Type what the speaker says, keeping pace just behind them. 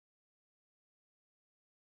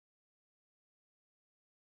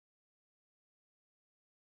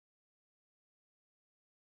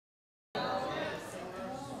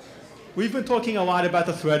We've been talking a lot about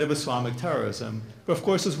the threat of Islamic terrorism. But of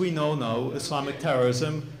course, as we know, Islamic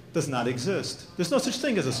terrorism does not exist. There's no such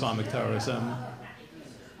thing as Islamic terrorism.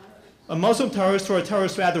 A Muslim terrorist, or a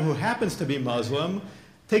terrorist rather who happens to be Muslim,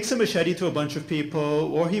 takes a machete to a bunch of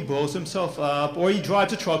people, or he blows himself up, or he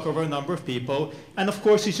drives a truck over a number of people, and of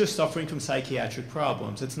course he's just suffering from psychiatric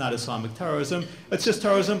problems. It's not Islamic terrorism. It's just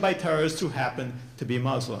terrorism by terrorists who happen to be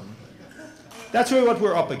Muslim. That's really what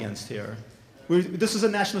we're up against here. This is a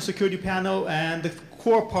national security panel, and the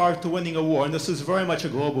core part to winning a war, and this is very much a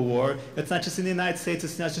global war. It's not just in the United States,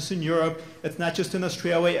 it's not just in Europe, it's not just in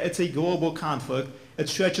Australia, it's a global conflict. It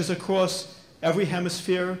stretches across every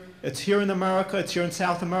hemisphere. It's here in America, it's here in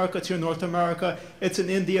South America, it's here in North America, it's in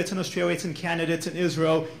India, it's in Australia, it's in Canada, it's in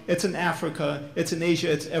Israel, it's in Africa, it's in Asia,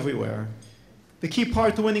 it's everywhere. The key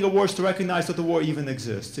part to winning a war is to recognize that the war even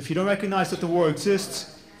exists. If you don't recognize that the war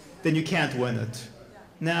exists, then you can't win it.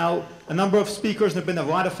 Now, a number of speakers, and there have been a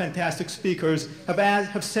lot of fantastic speakers,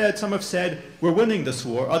 have said, some have said, we're winning this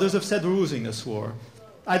war. Others have said we're losing this war.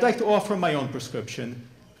 I'd like to offer my own prescription.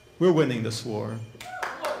 We're winning this war.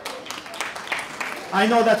 I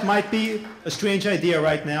know that might be a strange idea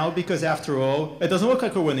right now because, after all, it doesn't look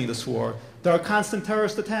like we're winning this war. There are constant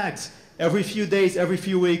terrorist attacks. Every few days, every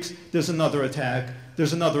few weeks, there's another attack.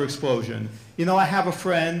 There's another explosion. You know, I have a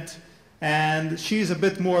friend, and she's a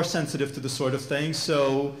bit more sensitive to this sort of thing.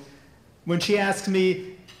 So when she asked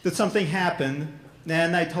me, did something happen?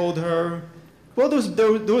 And I told her, well,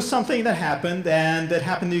 there was something that happened, and that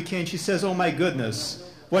happened in the UK. And she says, oh, my goodness.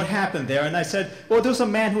 What happened there? And I said, well, there was a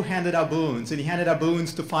man who handed out balloons, and he handed out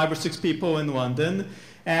balloons to 5 or 6 people in London,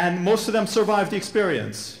 and most of them survived the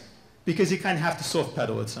experience because you kind of have to soft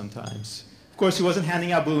pedal it sometimes. Of course, he wasn't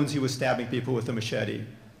handing out balloons, he was stabbing people with a machete.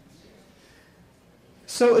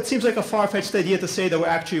 So it seems like a far-fetched idea to say that we're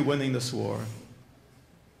actually winning this war.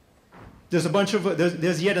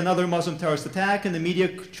 There's yet another Muslim terrorist attack, and the media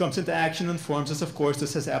jumps into action and informs us, of course,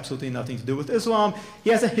 this has absolutely nothing to do with Islam.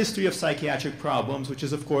 He has a history of psychiatric problems, which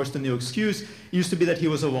is, of course, the new excuse. It used to be that he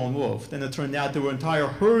was a lone wolf. Then it turned out there were entire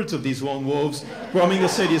herds of these lone wolves roaming the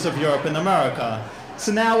cities of Europe and America.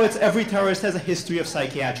 So now it's every terrorist has a history of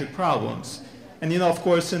psychiatric problems. And you know, of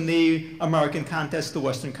course, in the American context, the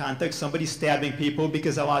Western context, somebody stabbing people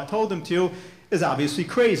because Allah told them to is obviously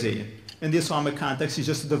crazy. In the Islamic context, he's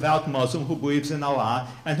just a devout Muslim who believes in Allah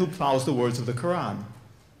and who follows the words of the Quran.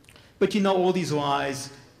 But you know all these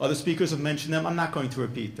lies, other speakers have mentioned them, I'm not going to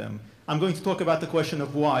repeat them. I'm going to talk about the question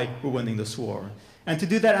of why we're winning this war. And to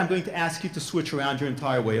do that, I'm going to ask you to switch around your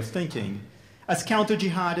entire way of thinking. As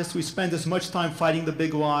counter-jihadists, we spend as much time fighting the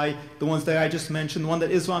big lie, the ones that I just mentioned, the one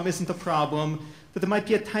that Islam isn't a problem, that there might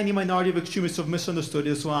be a tiny minority of extremists who have misunderstood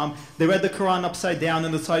Islam. They read the Quran upside down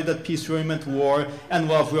and decided that peace really meant war and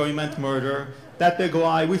love really meant murder. That big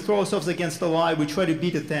lie, we throw ourselves against the lie, we try to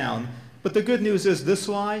beat it down. But the good news is this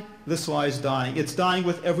lie is dying. It's dying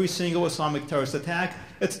with every single Islamic terrorist attack.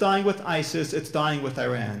 It's dying with ISIS, it's dying with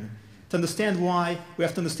Iran. To understand why, we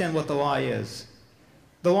have to understand what the lie is.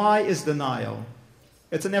 The lie is denial.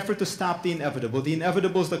 It's an effort to stop the inevitable. The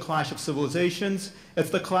inevitable is the clash of civilizations.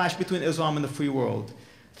 It's the clash between Islam and the free world.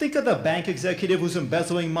 Think of the bank executive who's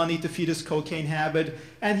embezzling money to feed his cocaine habit,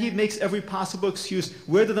 and he makes every possible excuse.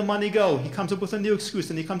 Where did the money go? He comes up with a new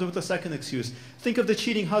excuse, and he comes up with a second excuse. Think of the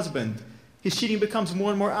cheating husband. His cheating becomes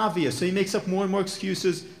more and more obvious, so he makes up more and more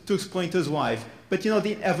excuses to explain to his wife. But you know,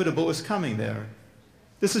 the inevitable is coming there.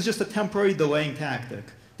 This is just a temporary delaying tactic.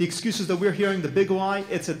 The excuses that we're hearing, the big lie,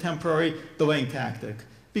 it's a temporary delaying tactic.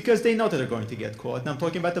 Because they know that they're going to get caught. And I'm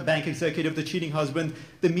talking about the bank executive, the cheating husband,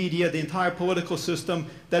 the media, the entire political system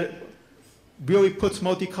that really puts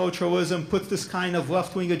multiculturalism, puts this kind of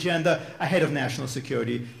left-wing agenda ahead of national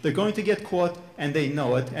security. They're going to get caught, and they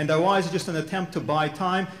know it. And their lies are just an attempt to buy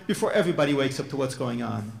time before everybody wakes up to what's going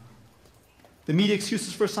on. The media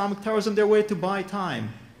excuses for Islamic terrorism, they're a way to buy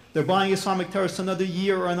time. They're buying Islamic terrorists another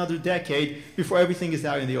year or another decade before everything is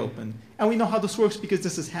out in the open. And we know how this works because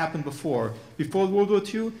this has happened before. Before World War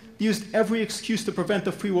II, they used every excuse to prevent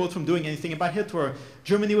the free world from doing anything about Hitler.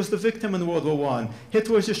 Germany was the victim in World War I.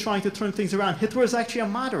 Hitler is just trying to turn things around. Hitler is actually a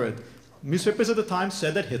moderate. Newspapers at the time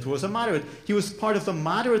said that Hitler was a moderate. He was part of the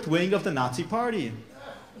moderate wing of the Nazi Party.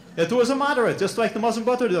 Hitler was a moderate, just like the Muslim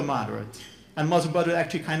Brotherhood is a moderate. And Muslim Brotherhood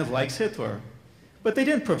actually kind of likes Hitler. But they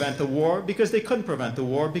didn't prevent the war because they couldn't prevent the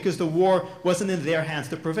war because the war wasn't in their hands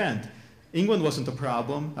to prevent. England wasn't the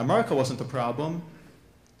problem. America wasn't the problem.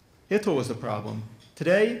 Hitler was the problem.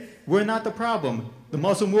 Today, we're not the problem. The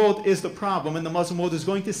Muslim world is the problem, and the Muslim world is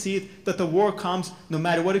going to see that the war comes no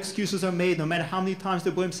matter what excuses are made, no matter how many times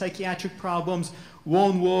they blame psychiatric problems,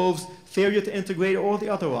 lone wolves, failure to integrate, or the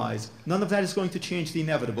otherwise. None of that is going to change the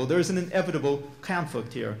inevitable. There is an inevitable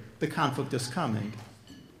conflict here. The conflict is coming.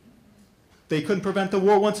 They couldn't prevent the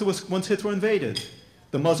war once Hitler invaded.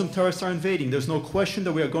 The Muslim terrorists are invading. There's no question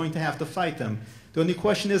that we are going to have to fight them. The only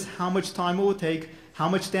question is how much time will it take, how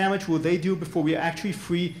much damage will they do before we are actually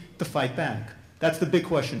free to fight back. That's the big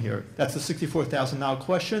question here. That's the $64,000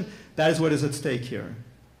 question. That is what is at stake here.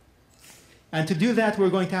 And to do that, we're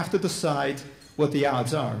going to have to decide what the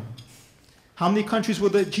odds are. How many countries will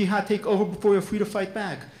the jihad take over before we're free to fight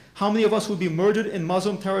back? How many of us will be murdered in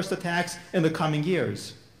Muslim terrorist attacks in the coming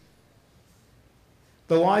years?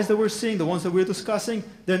 The lies that we're seeing, the ones that we're discussing,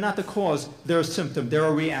 they're not the cause, they're a symptom, they're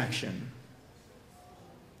a reaction.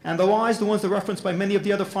 And the lies, the ones that are referenced by many of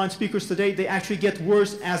the other fine speakers today, they actually get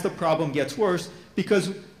worse as the problem gets worse,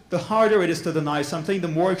 because the harder it is to deny something, the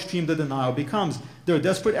more extreme the denial becomes. There are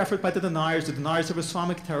desperate efforts by the deniers of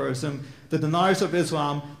Islamic terrorism, the deniers of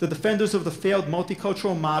Islam, the defenders of the failed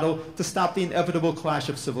multicultural model to stop the inevitable clash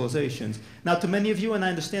of civilizations. Now, to many of you, and I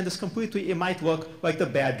understand this completely, it might look like the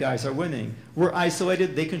bad guys are winning. We're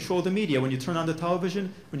isolated, they control the media. When you turn on the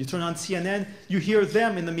television, when you turn on CNN, you hear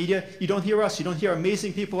them in the media, you don't hear us. You don't hear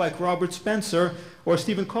amazing people like Robert Spencer or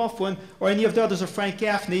Stephen Coughlin or any of the others or Frank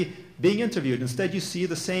Gaffney being interviewed. Instead, you see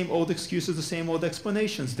the same old excuses, the same old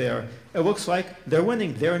explanations there. It looks like they're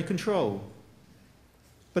winning, they're in control.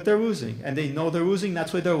 But they're losing, and they know they're losing.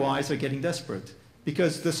 That's why their lies are getting desperate.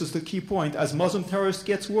 Because this is the key point. As Muslim terrorists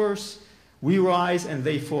gets worse, we rise and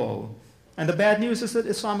they fall. And the bad news is that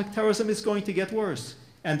Islamic terrorism is going to get worse.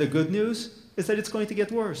 And the good news is that it's going to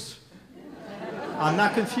get worse. I'm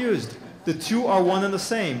not confused. The two are one and the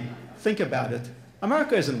same. Think about it.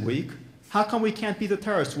 America isn't weak. How come we can't beat the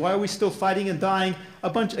terrorists? Why are we still fighting and dying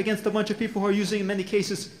against a bunch of people who are using, in many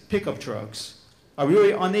cases, pickup trucks? Are we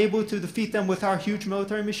really unable to defeat them with our huge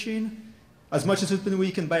military machine? As much as it's been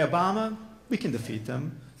weakened by Obama, we can defeat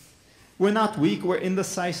them. We're not weak, we're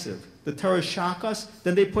indecisive. The terrorists shock us,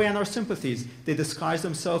 then they play on our sympathies. They disguise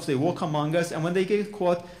themselves, they walk among us, and when they get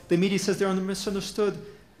caught, the media says they're misunderstood.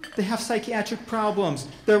 They have psychiatric problems,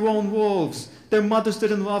 they're lone wolves, their mothers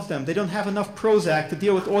didn't love them, they don't have enough Prozac to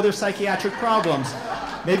deal with all their psychiatric problems.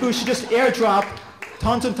 Maybe we should just airdrop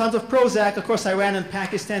tons and tons of Prozac across Iran and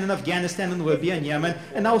Pakistan and Afghanistan and Libya and Yemen,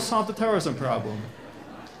 and that will solve the terrorism problem.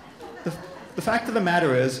 The fact of the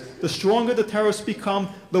matter is, the stronger the terrorists become,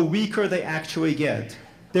 the weaker they actually get.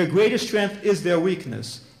 Their greatest strength is their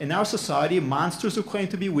weakness. In our society, monsters who claim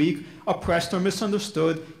to be weak, oppressed, or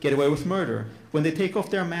misunderstood get away with murder. When they take off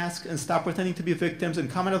their masks and stop pretending to be victims and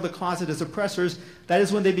come out of the closet as oppressors, that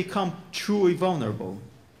is when they become truly vulnerable.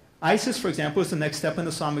 ISIS, for example, is the next step in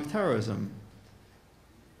Islamic terrorism.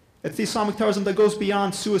 It's the Islamic terrorism that goes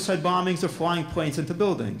beyond suicide bombings or flying planes into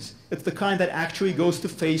buildings. It's the kind that actually goes to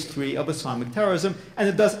phase 3 of Islamic terrorism, and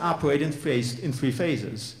it does operate in 3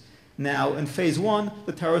 phases. Now, in phase 1,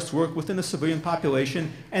 the terrorists work within the civilian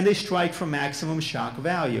population, and they strike for maximum shock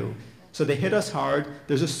value. So they hit us hard,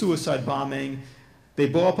 there's a suicide bombing, they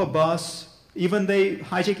blow up a bus, even they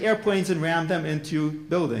hijack airplanes and ram them into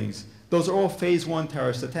buildings. Those are all phase 1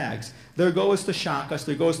 terrorist attacks. Their goal is to shock us,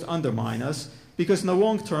 their goal is to undermine us, because in the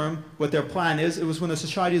long term, what their plan is, it was when a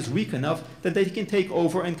society is weak enough that they can take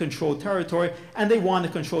over and control territory, and they want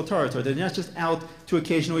to control territory. They're not just out to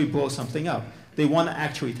occasionally blow something up. They want to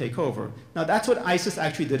actually take over. Now, that's what ISIS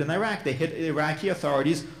actually did in Iraq. They hit Iraqi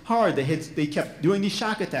authorities hard. They kept doing these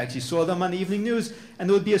shock attacks. You saw them on the evening news, and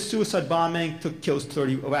there would be a suicide bombing, kills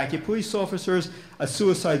 30 Iraqi police officers. A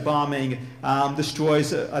suicide bombing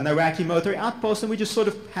destroys an Iraqi military outpost, and we just sort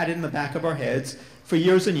of had it in the back of our heads for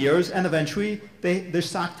years and years, and eventually their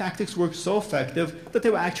shock tactics were so effective that they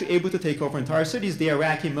were actually able to take over entire cities. The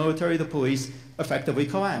Iraqi military, the police, effectively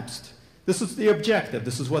collapsed. This was the objective.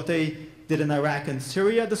 This is what they did in Iraq and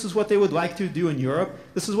Syria. This is what they would like to do in Europe.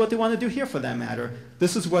 This is what they want to do here, for that matter.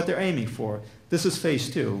 This is what they're aiming for. This is phase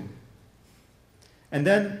 2. And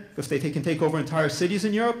then, if they can take over entire cities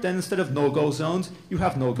in Europe, then instead of no-go zones, you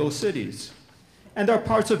have no-go cities. And there are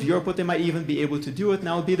parts of Europe where they might even be able to do it, and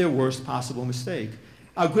that would be their worst possible mistake.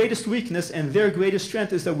 Our greatest weakness and their greatest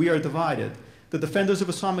strength is that we are divided. The defenders of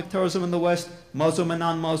Islamic terrorism in the West, Muslim and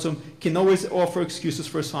non-Muslim, can always offer excuses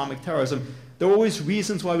for Islamic terrorism. There are always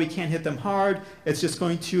reasons why we can't hit them hard. It's just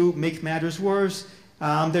going to make matters worse.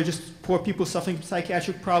 They're just poor people suffering from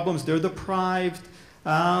psychiatric problems. They're deprived.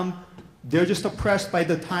 They're just oppressed by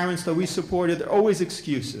the tyrants that we supported. There are always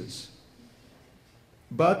excuses.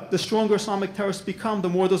 But the stronger Islamic terrorists become, the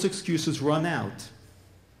more those excuses run out.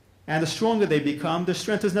 And the stronger they become, their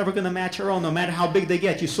strength is never going to match our own, no matter how big they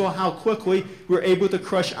get. You saw how quickly we were able to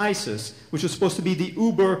crush ISIS, which was supposed to be the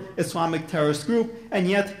uber Islamic terrorist group, and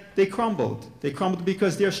yet they crumbled. They crumbled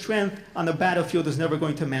because their strength on the battlefield is never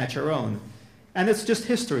going to match our own. And it's just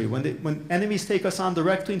history. When enemies take us on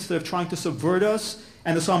directly instead of trying to subvert us,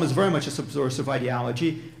 and Islam is very much a subversive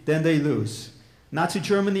ideology, then they lose. Nazi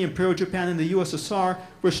Germany, Imperial Japan, and the USSR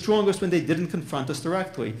were strongest when they didn't confront us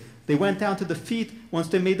directly. They went down to defeat once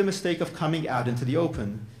they made the mistake of coming out into the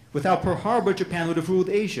open. Without Pearl Harbor, Japan would have ruled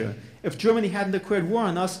Asia. If Germany hadn't declared war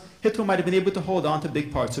on us, Hitler might have been able to hold on to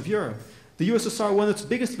big parts of Europe. The USSR won its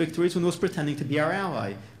biggest victories when it was pretending to be our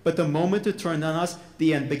ally. But the moment it turned on us,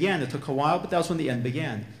 the end began. It took a while, but that was when the end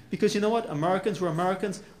began. Because you know what? Americans, we're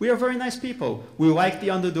Americans. We are very nice people. We like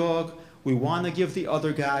the underdog. We want to give the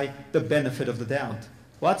other guy the benefit of the doubt.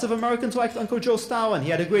 Lots of Americans liked Uncle Joe Stalin.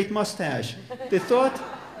 He had a great mustache. They thought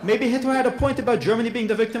maybe Hitler had a point about Germany being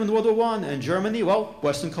the victim in World War I. And Germany, well,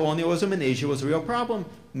 Western colonialism in Asia was a real problem.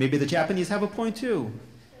 Maybe the Japanese have a point too.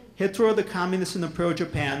 Hitler, the communists in Imperial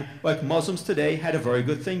Japan, like Muslims today, had a very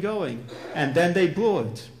good thing going. And then they blew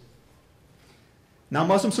it. Now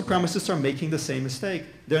Muslim supremacists are making the same mistake.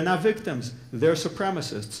 They're not victims. They're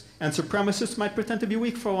supremacists. And supremacists might pretend to be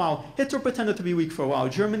weak for a while. Hitler pretended to be weak for a while.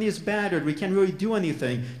 Germany is battered. We can't really do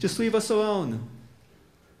anything. Just leave us alone.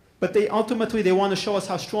 But ultimately, they want to show us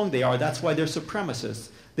how strong they are. That's why they're supremacists.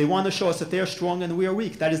 They want to show us that they are strong and we are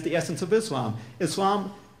weak. That is the essence of Islam.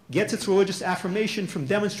 Islam gets its religious affirmation from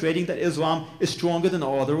demonstrating that Islam is stronger than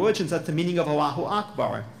all other religions. That's the meaning of Allahu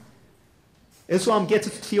Akbar. Islam gets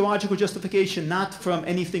its theological justification not from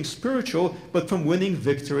anything spiritual, but from winning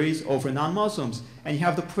victories over non-Muslims. And you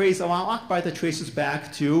have the praise Allahu Akbar that traces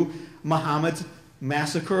back to Muhammad's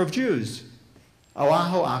massacre of Jews.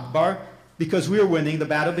 Allahu Akbar, because we are winning the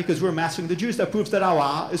battle, because we're massacring the Jews, that proves that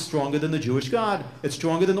Allah is stronger than the Jewish God. It's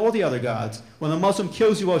stronger than all the other gods. When a Muslim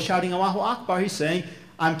kills you while shouting Allahu Akbar, he's saying,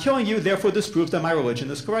 I'm killing you, therefore this proves that my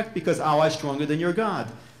religion is correct because Allah is stronger than your God.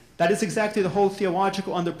 That is exactly the whole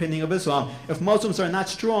theological underpinning of Islam. If Muslims are not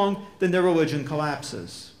strong, then their religion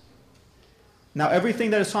collapses. Now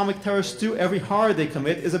everything that Islamic terrorists do, every horror they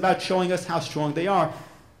commit, is about showing us how strong they are.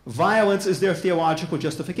 Violence is their theological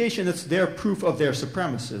justification. It's their proof of their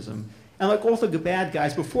supremacism. And like all the bad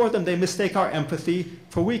guys before them, they mistake our empathy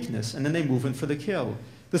for weakness, and then they move in for the kill.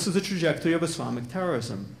 This is the trajectory of Islamic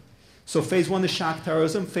terrorism. So phase 1 is shock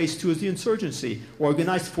terrorism, phase 2 is the insurgency.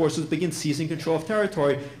 Organized forces begin seizing control of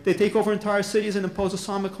territory. They take over entire cities and impose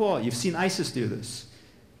Islamic law. You've seen ISIS do this.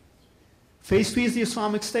 Phase 3 is the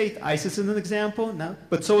Islamic State. ISIS is an example, no,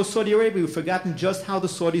 but so is Saudi Arabia. We've forgotten just how the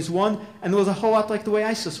Saudis won, and it was a whole lot like the way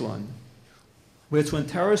ISIS won. Where it's when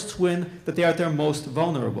terrorists win that they are at their most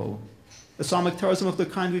vulnerable. Islamic terrorism of the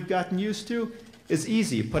kind we've gotten used to is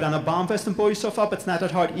easy. Put on a bomb vest and blow yourself up. It's not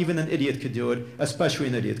that hard. Even an idiot could do it. Especially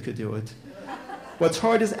an idiot could do it. What's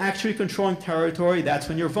hard is actually controlling territory. That's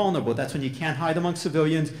when you're vulnerable. That's when you can't hide among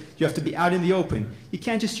civilians. You have to be out in the open. You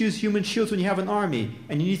can't just use human shields when you have an army.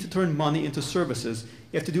 And you need to turn money into services.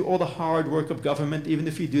 You have to do all the hard work of government, even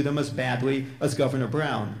if you do them as badly as Governor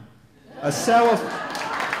Brown. A cell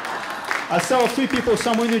of 3 people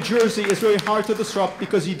somewhere in New Jersey is very hard to disrupt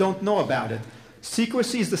because you don't know about it.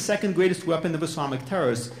 Secrecy is the second greatest weapon of Islamic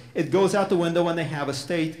terrorists. It goes out the window when they have a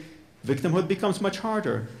state. Victimhood becomes much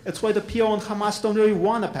harder. It's why the PLO and Hamas don't really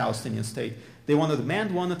want a Palestinian state. They want to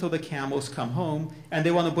demand one until the camels come home, and they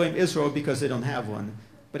want to blame Israel because they don't have one.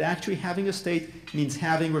 But actually having a state means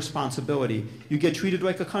having responsibility. You get treated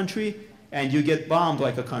like a country, and you get bombed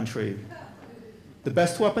like a country. The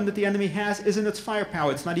best weapon that the enemy has isn't its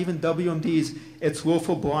firepower. It's not even WMDs. It's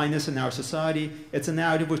willful blindness in our society. It's a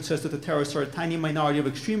narrative which says that the terrorists are a tiny minority of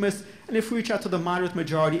extremists, and if we reach out to the moderate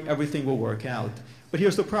majority, everything will work out. But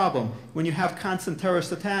here's the problem. When you have constant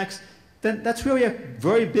terrorist attacks, then that's really a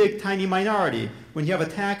very big, tiny minority. When you have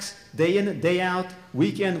attacks day in, day out,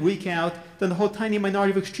 week in, week out, then the whole tiny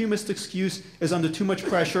minority of extremist excuse is under too much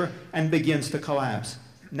pressure and begins to collapse.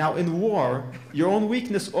 Now, in war, your own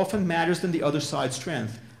weakness often matters than the other side's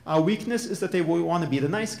strength. Our weakness is that they want to be the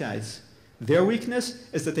nice guys. Their weakness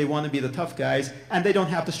is that they want to be the tough guys, and they don't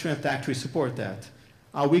have the strength to actually support that.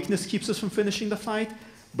 Our weakness keeps us from finishing the fight,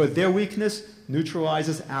 but their weakness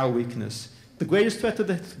neutralizes our weakness. The greatest threat to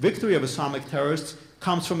the victory of Islamic terrorists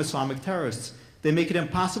comes from Islamic terrorists. They make it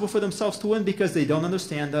impossible for themselves to win because they don't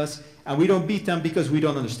understand us, and we don't beat them because we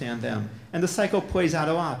don't understand them. And the cycle plays out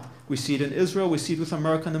a lot. We see it in Israel, we see it with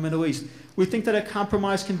America and the Middle East. We think that a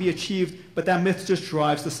compromise can be achieved, but that myth just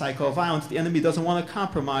drives the cycle of violence. The enemy doesn't want to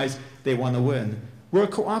compromise, they want to win. We're a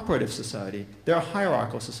cooperative society. They're a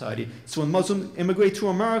hierarchical society. So when Muslims immigrate to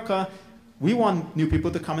America, We want new people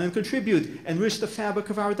to come in and contribute, enrich the fabric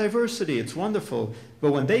of our diversity. It's wonderful.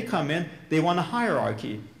 But when they come in, they want a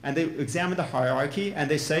hierarchy. And they examine the hierarchy, and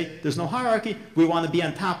they say, there's no hierarchy. We want to be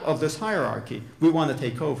on top of this hierarchy. We want to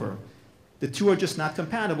take over. The two are just not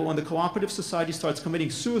compatible. When the cooperative society starts committing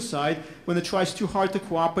suicide, when it tries too hard to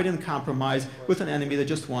cooperate and compromise with an enemy that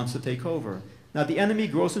just wants to take over. Now, the enemy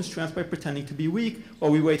grows in strength by pretending to be weak, while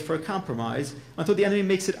we wait for a compromise, until the enemy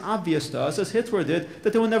makes it obvious to us, as Hitler did,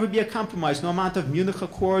 that there will never be a compromise. No amount of Munich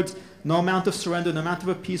Accords, no amount of surrender, no amount of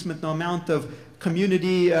appeasement, no amount of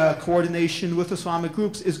community coordination with Islamic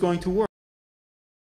groups is going to work.